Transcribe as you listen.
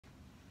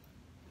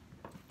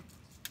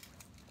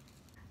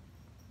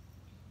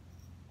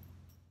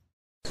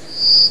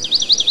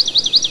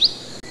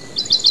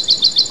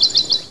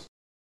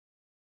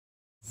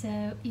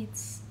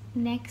It's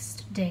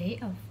next day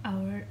of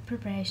our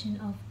preparation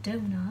of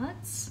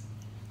donuts.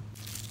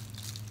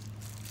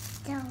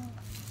 Dough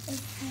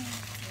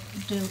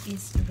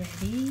is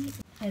ready.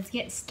 Let's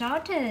get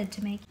started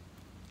to make.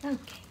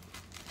 Okay.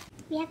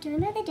 We have to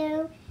remove the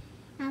dough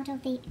out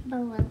of the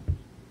bowl.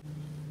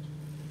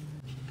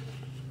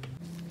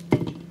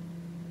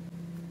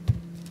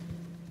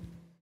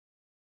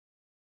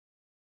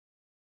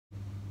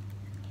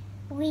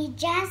 We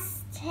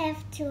just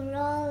have to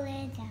roll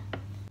it up.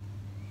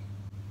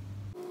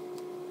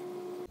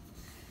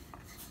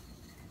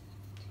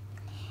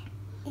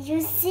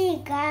 You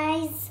see,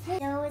 guys,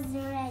 dough is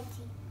ready.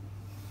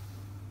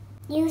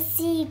 You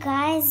see,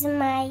 guys,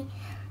 my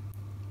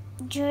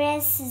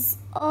dress is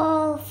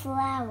all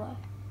flour.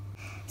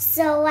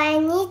 So I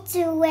need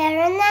to wear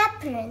an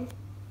apron.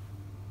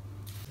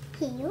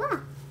 Here you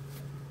are.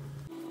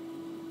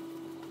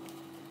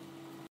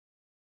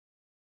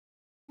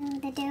 So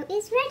the dough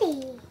is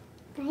ready,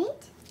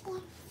 right? Yeah.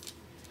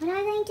 What are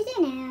we going to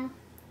do now?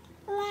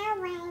 Now I'm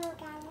going to take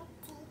the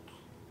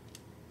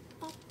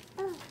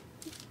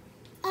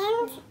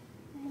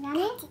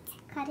dough and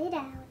cut it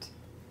out.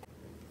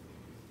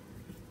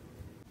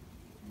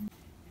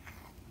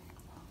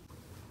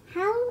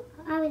 How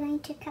are we going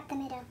to cut the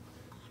middle?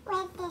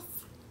 With this.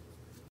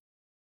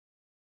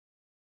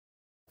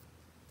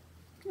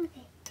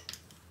 Okay.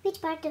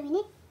 Which part do we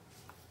need?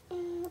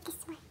 This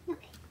one.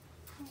 Okay.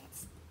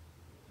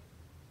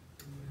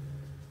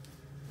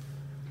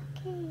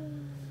 Okay.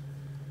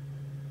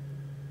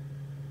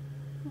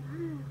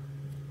 Wow.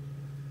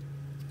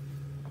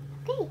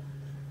 Okay.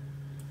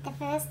 The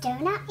first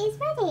donut is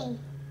ready.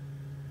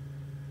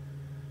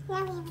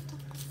 Now we have to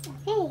get this.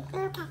 Okay.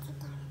 We'll cut it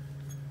down.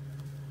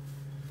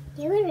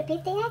 You will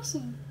repeat the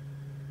action.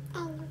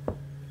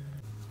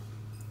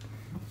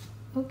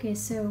 Okay,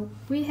 so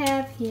we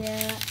have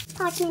here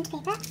Parchment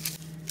paper.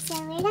 So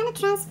we're going to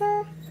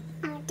transfer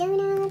our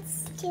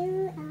donuts to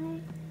our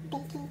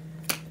baking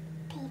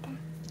paper.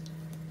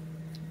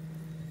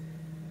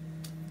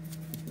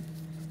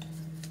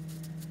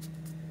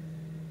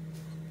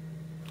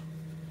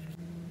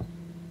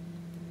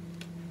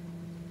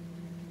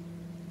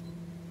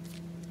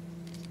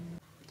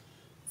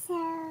 So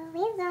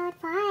we've got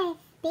 5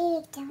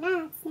 big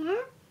donuts now.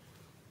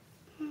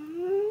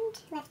 And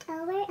left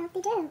over of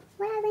the dough.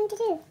 What are we going to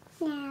do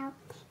now?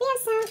 We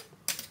have some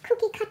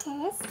cookie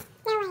cutters.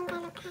 Now I'm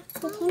going to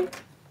cut. We can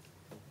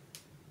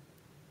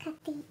cut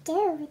the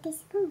dough with these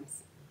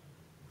spoons.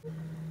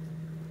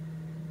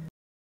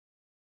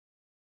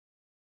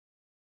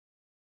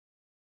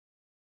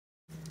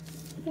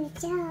 Good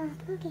job.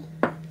 Okay.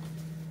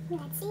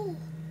 Let's see.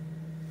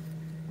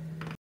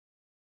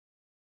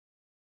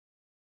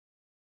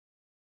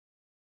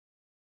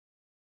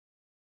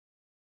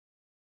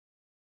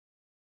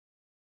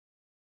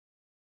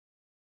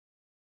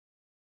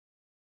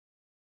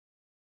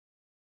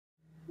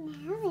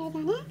 Now we're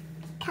gonna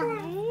color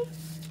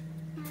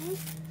our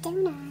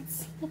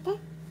donuts with the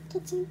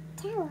kitchen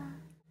towel.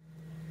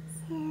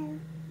 So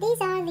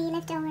these are the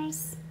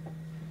leftovers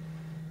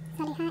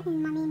Saliha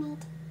and Mommy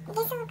made.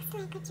 This looks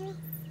like a dress.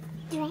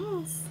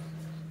 Dress.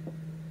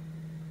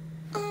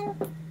 And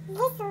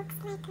this looks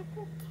like a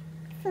boot.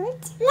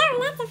 Foot? No,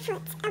 not a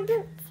foot. A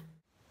boot.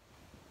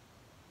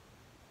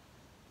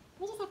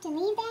 We just have to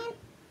leave them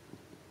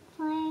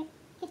for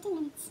 15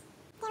 minutes.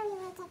 Then we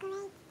will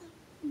decorate them.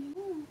 No,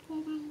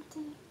 we're going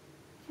to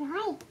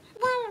fry.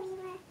 Then we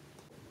will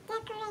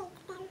decorate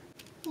them.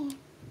 Yeah.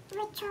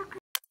 With chocolate.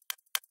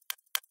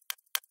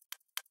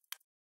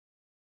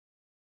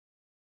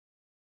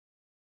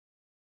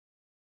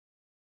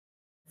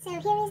 So here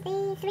is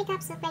the 3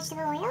 cups of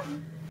vegetable oil.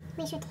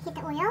 We should heat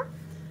the oil.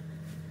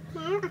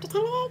 Now, after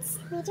 10 minutes,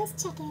 we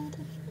just check it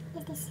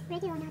if this is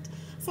ready or not.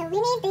 So we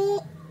need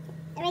the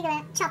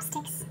regular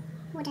chopsticks,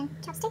 wooden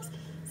chopsticks.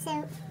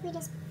 So we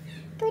just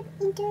put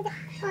into the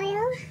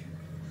oil.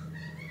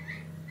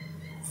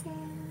 So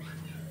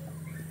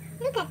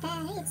look at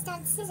that, it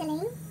starts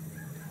sizzling.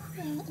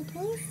 And it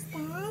means that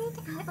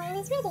our oil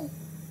is ready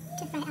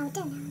to fry our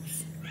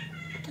donuts.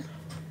 Okay.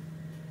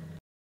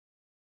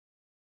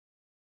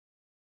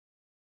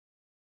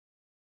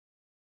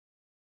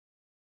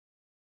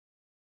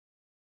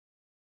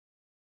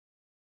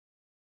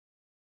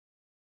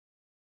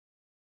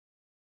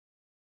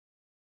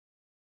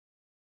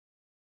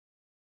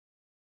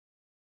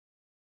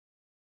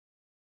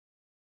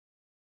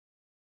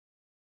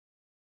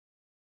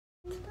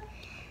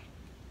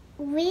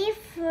 We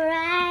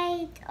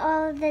fried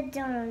all the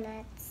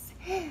donuts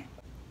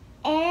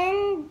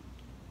and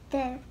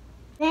the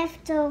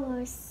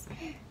leftovers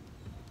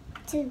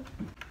too.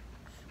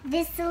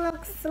 This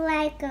looks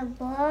like a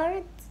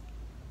bird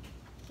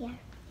here,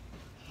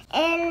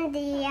 and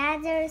the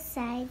other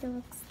side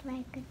looks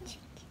like a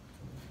chicken.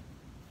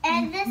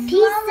 And this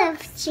piece of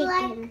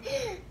chicken.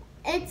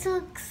 It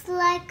looks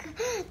like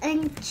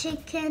a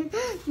chicken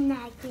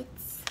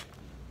nuggets,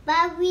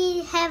 but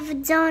we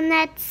have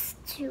donuts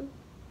too.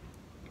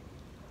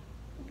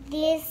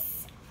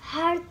 This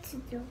heart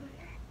donut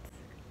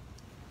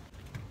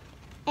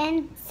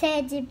and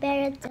teddy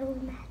bear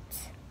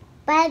donut.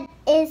 but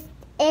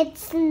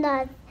it's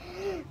not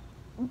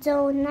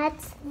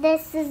donuts.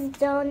 This is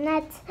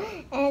donut,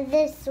 and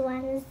this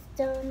one is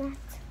donut.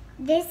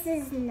 This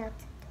is not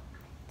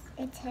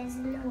donut. It has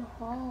no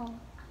hole.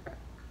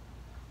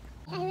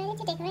 Are you ready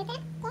to decorate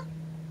that? Yeah.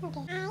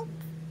 Okay.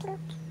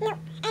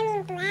 I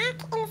mean black.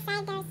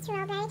 Inside there's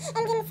strawberry,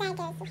 and inside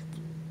there's white.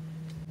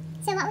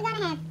 So what we're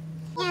gonna have?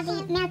 We have the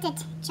melted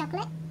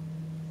chocolate.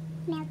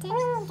 Melted.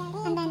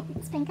 And then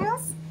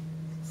sprinkles.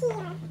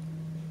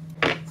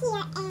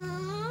 Here, and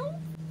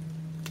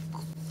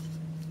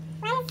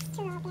one is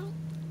strawberry.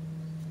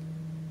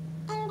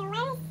 And the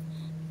one is,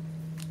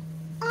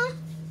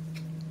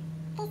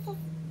 this is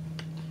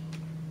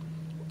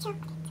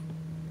chocolate.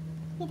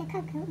 With the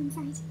cocoa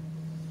inside.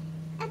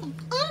 Okay, and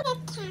the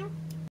cow.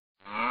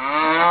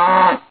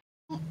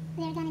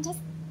 We're gonna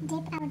just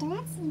dip our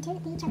donuts into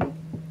the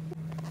chocolate.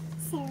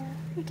 So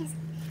we're just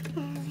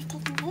we're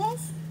taking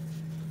this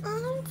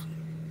and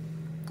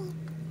dip.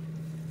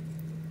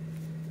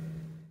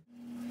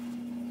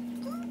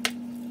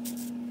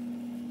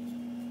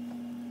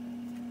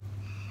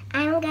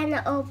 I'm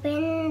gonna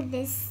open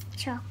this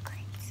chocolate.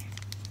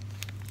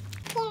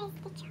 Here's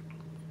the chocolate.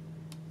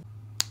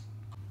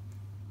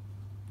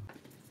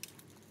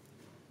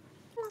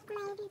 Look,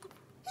 my beautiful.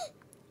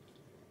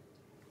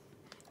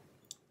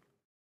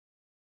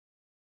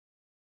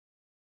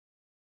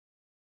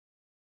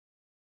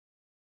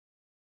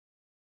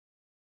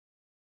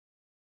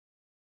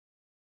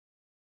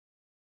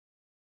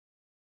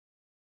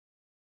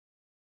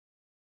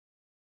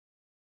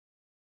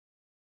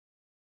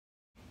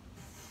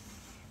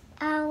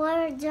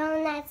 Our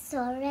donuts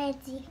are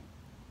ready.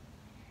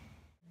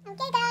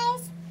 Okay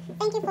guys,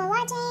 thank you for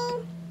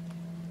watching.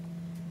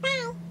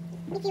 Bye.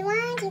 If you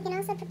want, you can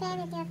also prepare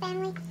with your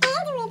family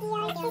and with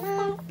your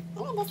mom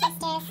and with the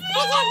sisters.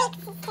 With your big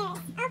sisters.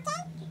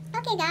 Okay?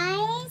 Okay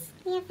guys,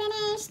 we have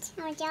finished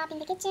our job in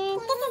the kitchen.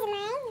 This is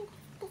mine.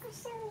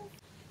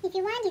 If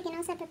you want, you can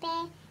also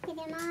prepare with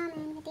your mom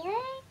and with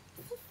your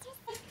sisters.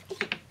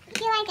 If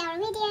you like our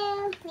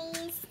video,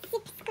 please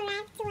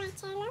subscribe to our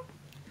channel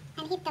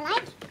and hit the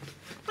like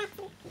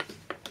button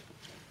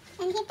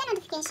and hit the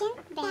notification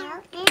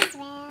bell as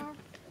well.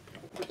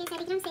 Okay, so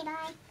we can say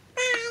bye.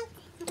 Bye.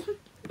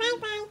 Bye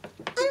bye.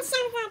 And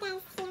Shalva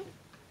here.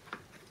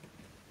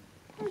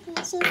 Okay,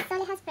 she's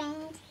Saliha's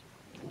friend.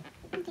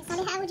 Okay,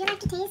 Saliha, would you like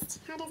to taste?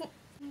 How does it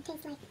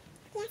taste like?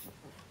 Yes,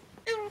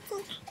 I will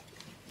taste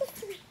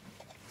this one.